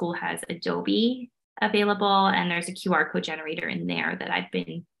 my school has Adobe available, and there's a QR code generator in there that I've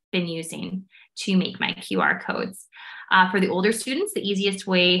been using to make my QR codes. For the older students, the easiest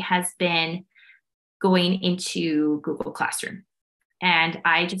way has been going into Google Classroom. And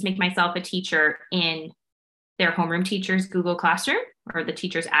I just make myself a teacher in their homeroom teacher's Google Classroom, or the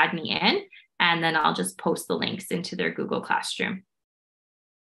teachers add me in, and then I'll just post the links into their Google Classroom.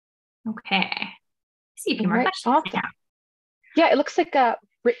 Okay. See a few more questions. Awesome. Yeah, it looks like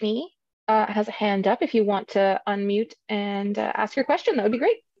Brittany has a hand up. If you want to unmute and ask your question, that would be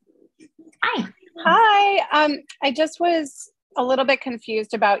great. Hi. Hi. I just was a little bit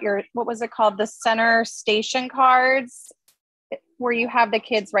confused about what was it called? The center station cards, where you have the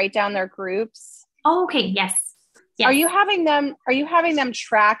kids write down their groups. Oh, okay. Yes. Yes. Are you having them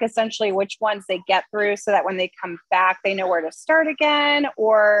track essentially which ones they get through so that when they come back, they know where to start again?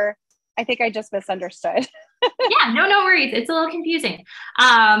 Or I think I just misunderstood. Yeah, no worries. It's a little confusing.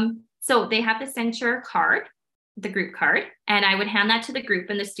 So they have the center card, the group card, and I would hand that to the group,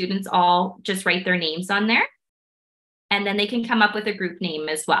 and the students all just write their names on there. And then they can come up with a group name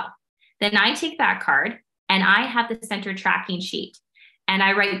as well. Then I take that card and I have the center tracking sheet, and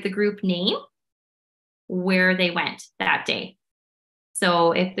I write the group name where they went that day.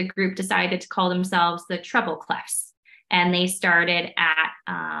 So if the group decided to call themselves the Treble Clefs and they started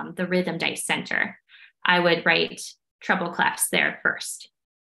at the Rhythm Dice Center, I would write Treble Clefs there first,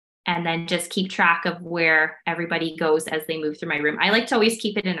 and then just keep track of where everybody goes as they move through my room. I like to always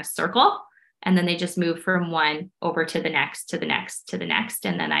keep it in a circle, and then they just move from one over to the next, to the next, to the next.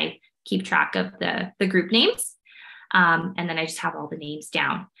 And then I keep track of the group names. And then I just have all the names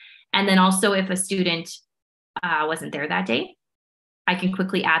down. And then also if a student wasn't there that day, I can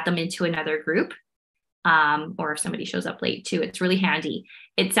quickly add them into another group. Or if somebody shows up late too, it's really handy.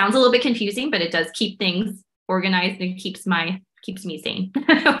 It sounds a little bit confusing, but it does keep things organized and keeps me sane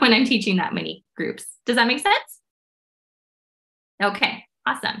when I'm teaching that many groups. Does that make sense? Okay,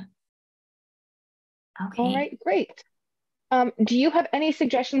 awesome. Okay. All right, great. Do you have any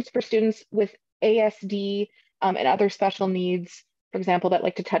suggestions for students with ASD and other special needs, for example, that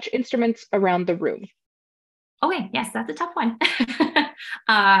like to touch instruments around the room? Okay, yes, that's a tough one.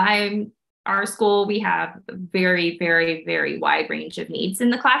 Our school, we have a very, very, very wide range of needs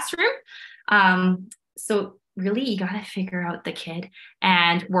in the classroom. So really, you got to figure out the kid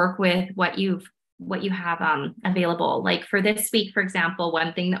and work with what you have available. Like for this week, for example,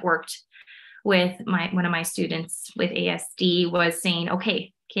 one thing that worked with one of my students with ASD was saying,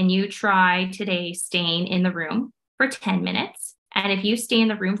 okay, can you try today staying in the room for 10 minutes? And if you stay in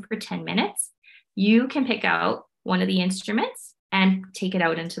the room for 10 minutes, you can pick out one of the instruments and take it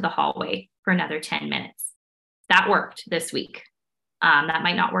out into the hallway for another 10 minutes. That worked this week. That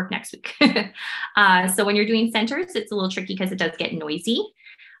might not work next week. So when you're doing centers, it's a little tricky because it does get noisy.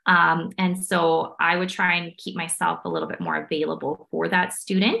 And so I would try and keep myself a little bit more available for that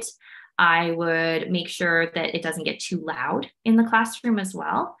student. I would make sure that it doesn't get too loud in the classroom as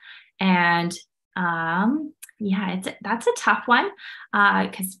well. And yeah, that's a tough one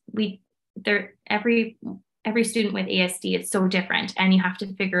because every student with ASD is so different, and you have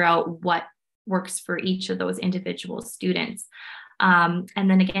to figure out what works for each of those individual students. And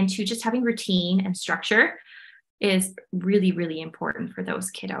then again, too, just having routine and structure is really, really important for those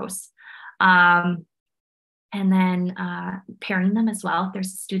kiddos. And then pairing them as well. If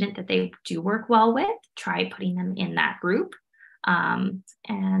there's a student that they do work well with, try putting them in that group and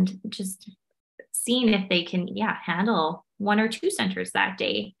just seeing if they can, handle one or two centers that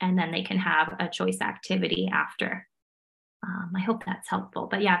day, and then they can have a choice activity after. I hope that's helpful,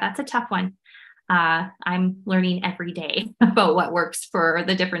 but yeah, that's a tough one. I'm learning every day about what works for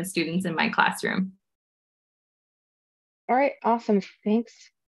the different students in my classroom. All right, awesome. Thanks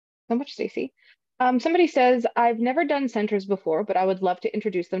so much, Stacy. Somebody says, I've never done centers before, but I would love to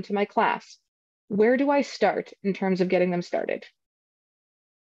introduce them to my class. Where do I start in terms of getting them started?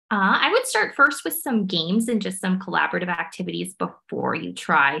 I would start first with some games and just some collaborative activities before you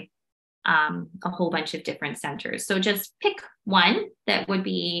try a whole bunch of different centers. So just pick one that would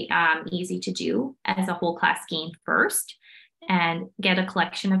be easy to do as a whole class game first and get a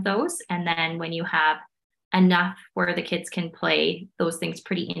collection of those. And then when you have enough where the kids can play those things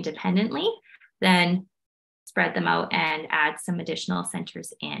pretty independently, then spread them out and add some additional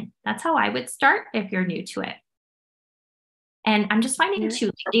centers in. That's how I would start if you're new to it. And I'm just finding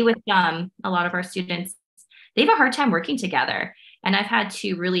too, lately with a lot of our students, they have a hard time working together. And I've had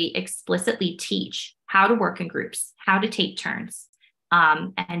to really explicitly teach how to work in groups, how to take turns,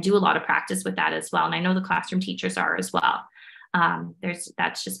 and do a lot of practice with that as well. And I know the classroom teachers are as well.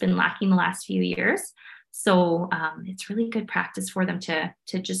 That's just been lacking the last few years. So it's really good practice for them to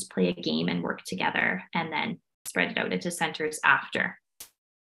just play a game and work together and then spread it out into centers after.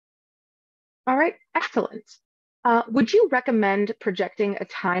 All right, excellent. Would you recommend projecting a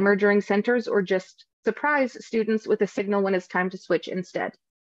timer during centers or just surprise students with a signal when it's time to switch instead?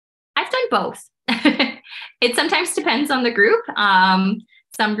 I've done both. It sometimes depends on the group.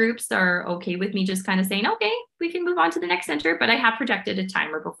 Some groups are okay with me just kind of saying, okay, we can move on to the next center, but I have projected a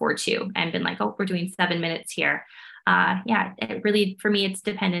timer before too and been like, oh, we're doing 7 minutes here. Yeah, it really, for me, it's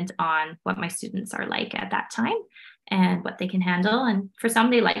dependent on what my students are like at that time and what they can handle. And for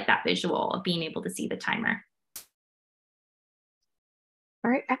some, they like that visual of being able to see the timer.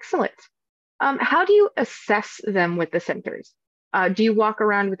 All right, excellent. How do you assess them with the centers? Do you walk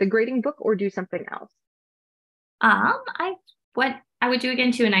around with a grading book or do something else? What I would do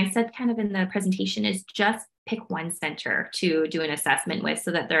again too, and I said kind of in the presentation, is just pick one center to do an assessment with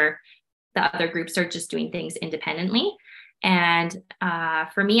so that the other groups are just doing things independently. And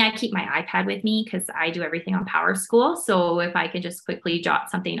for me, I keep my iPad with me because I do everything on PowerSchool. So if I could just quickly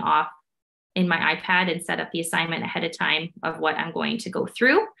jot something off in my iPad and set up the assignment ahead of time of what I'm going to go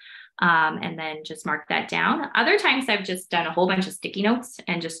through, and then just mark that down. Other times I've just done a whole bunch of sticky notes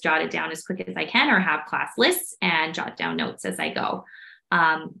and just jot it down as quick as I can, or have class lists and jot down notes as I go.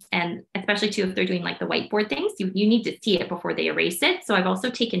 And especially too, if they're doing like the whiteboard things, you need to see it before they erase it. So I've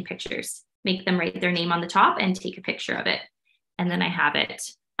also taken pictures, make them write their name on the top and take a picture of it. And then I have it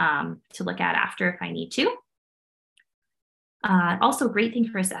to look at after if I need to. Also, a great thing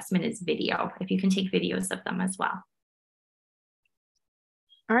for assessment is video, if you can take videos of them as well.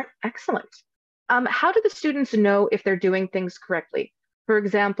 All right, excellent. How do the students know if they're doing things correctly? For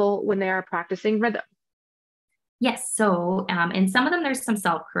example, when they are practicing rhythm. Yes, so in some of them, there's some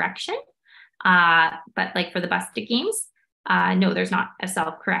self-correction, but like for the busted games, no, there's not a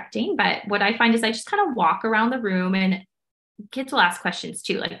self-correcting. But what I find is I just kind of walk around the room and kids will ask questions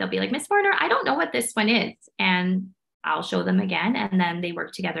too. Like they'll be like, Miss Werner, I don't know what this one is. And I'll show them again. And then they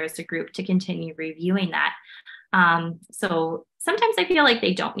work together as a group to continue reviewing that. So sometimes I feel like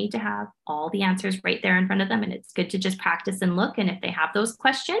they don't need to have all the answers right there in front of them. And it's good to just practice and look. And if they have those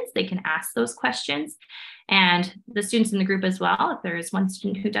questions, they can ask those questions. And the students in the group as well, if there's one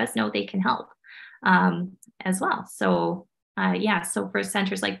student who does know, they can help as well. So yeah, so for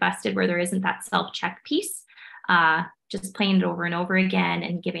centers like Busted, where there isn't that self-check piece, just playing it over and over again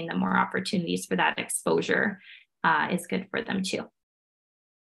and giving them more opportunities for that exposure is good for them too.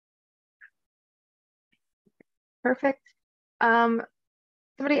 Perfect.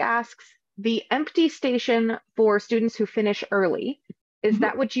 Somebody asks, the empty station for students who finish early, is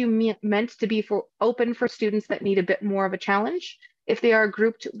that what you meant to be for open for students that need a bit more of a challenge? If they are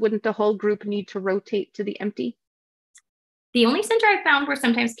grouped, wouldn't the whole group need to rotate to the empty? The only center I found where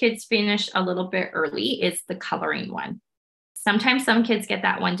sometimes kids finish a little bit early is the coloring one. Sometimes some kids get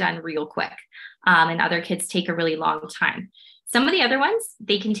that one done real quick, and other kids take a really long time. Some of the other ones,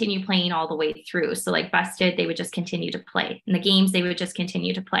 they continue playing all the way through. So like Busted, they would just continue to play. In the games, they would just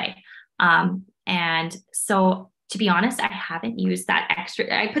continue to play. And so to be honest, I haven't used that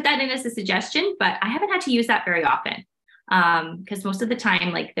extra. I put that in as a suggestion, but I haven't had to use that very often because most of the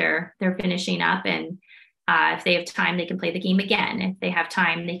time, like they're finishing up, and if they have time, they can play the game again. If they have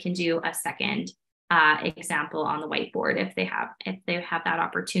time, they can do a second example on the whiteboard if they have that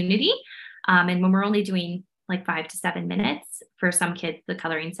opportunity. And when we're only doing like 5 to 7 minutes for some kids, the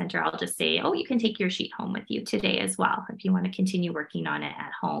coloring center, I'll just say, oh, you can take your sheet home with you today as well if you want to continue working on it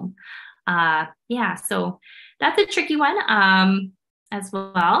at home. Yeah, so that's a tricky one as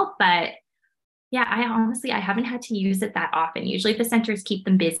well. But yeah, I haven't had to use it that often. Usually the centers keep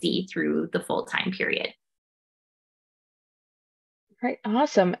them busy through the full-time period. Right,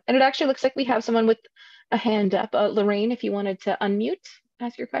 awesome. And it actually looks like we have someone with a hand up. Lorraine, if you wanted to unmute,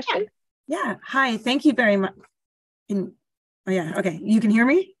 ask your question. Yeah, hi, thank you very much. Oh yeah, okay, you can hear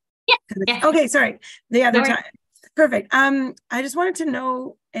me? Yeah. Okay, sorry, the other time. Perfect. I just wanted to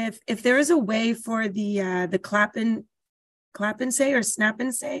know if there is a way for the clap and say or snap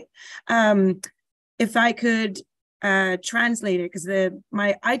and say, if I could translate it, because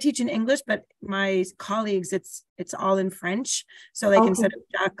I teach in English, but my colleagues it's all in French. So like instead of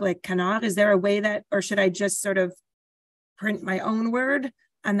duck, like canard, is there a way that, or should I just sort of print my own word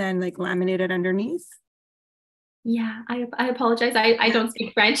and then like laminate it underneath? Yeah, I apologize. I don't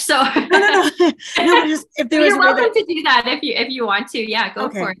speak French, so no, just if there was you're welcome to do that if you want to. Yeah, go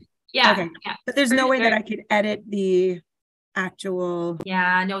for it. Yeah, okay. Yeah. But there's no way that I could edit the actual.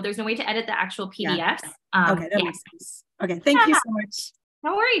 Yeah, no, there's no way to edit the actual PDFs. Yeah. Okay, that makes sense. Okay, thank you so much.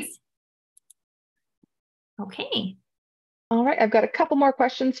 No worries. Okay. All right, I've got a couple more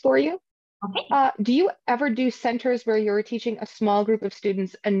questions for you. Okay. Do you ever do centers where you're teaching a small group of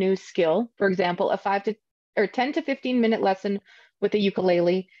students a new skill? For example, a 10 to 15 minute lesson with a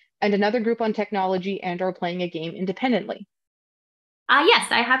ukulele and another group on technology and or playing a game independently?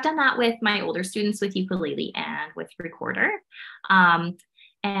 Yes, I have done that with my older students with ukulele and with recorder,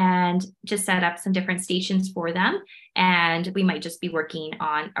 and just set up some different stations for them. And we might just be working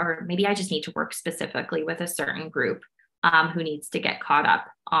on, or maybe I just need to work specifically with a certain group who needs to get caught up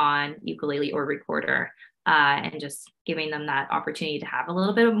on ukulele or recorder, and just giving them that opportunity to have a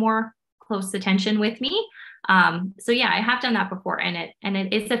little bit of more close attention with me. So yeah, I have done that before, and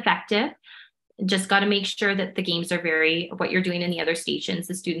it is effective. Just got to make sure that the games are what you're doing in the other stations,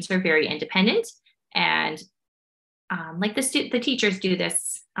 the students are very independent. And like the teachers do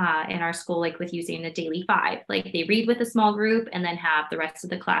this in our school, like with using the daily 5, like they read with a small group and then have the rest of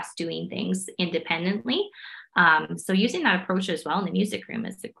the class doing things independently. So using that approach as well in the music room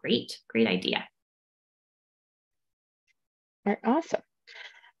is a great idea. All right, awesome.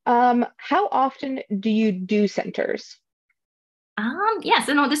 How often do you do centers? Yes,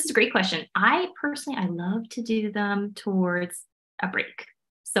 no, this is a great question. I love to do them towards a break.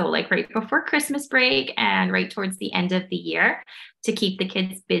 So like right before Christmas break and right towards the end of the year to keep the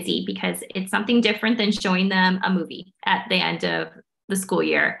kids busy, because it's something different than showing them a movie at the end of the school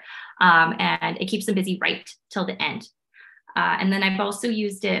year. And it keeps them busy right till the end. And then I've also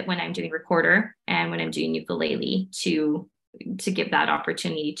used it when I'm doing recorder and when I'm doing ukulele to give that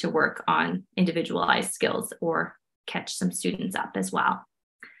opportunity to work on individualized skills or catch some students up as well.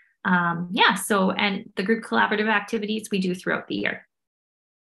 Yeah, so, and the group collaborative activities we do throughout the year.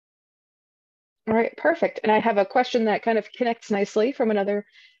 All right, perfect. And I have a question that kind of connects nicely from another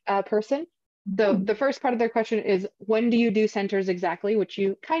person. So the first part of their question is, when do you do centers exactly, which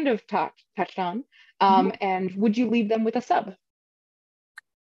you kind of touched on, and would you leave them with a sub?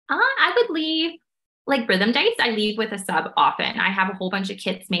 I would leave, like rhythm dice, I leave with a sub often. I have a whole bunch of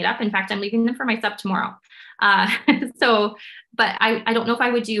kits made up. In fact, I'm leaving them for my sub tomorrow. But I don't know if I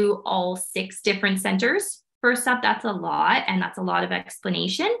would do all 6 different centers for a sub. That's a lot, and that's a lot of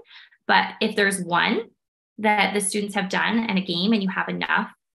explanation. But if there's one that the students have done and a game, and you have enough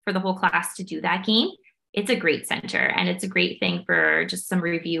for the whole class to do that game, it's a great center, and it's a great thing for just some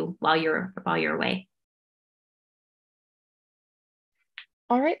review while you're away.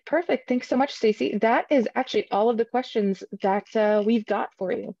 All right, perfect. Thanks so much, Stacy. That is actually all of the questions that we've got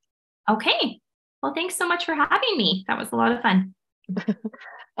for you. Okay. Well, thanks so much for having me. That was a lot of fun.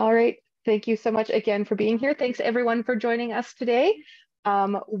 All right. Thank you so much again for being here. Thanks everyone for joining us today.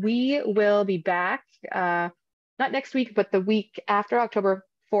 We will be back, not next week, but the week after, October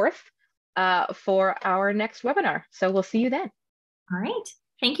 4th, for our next webinar. So we'll see you then. All right.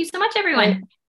 Thank you so much, everyone.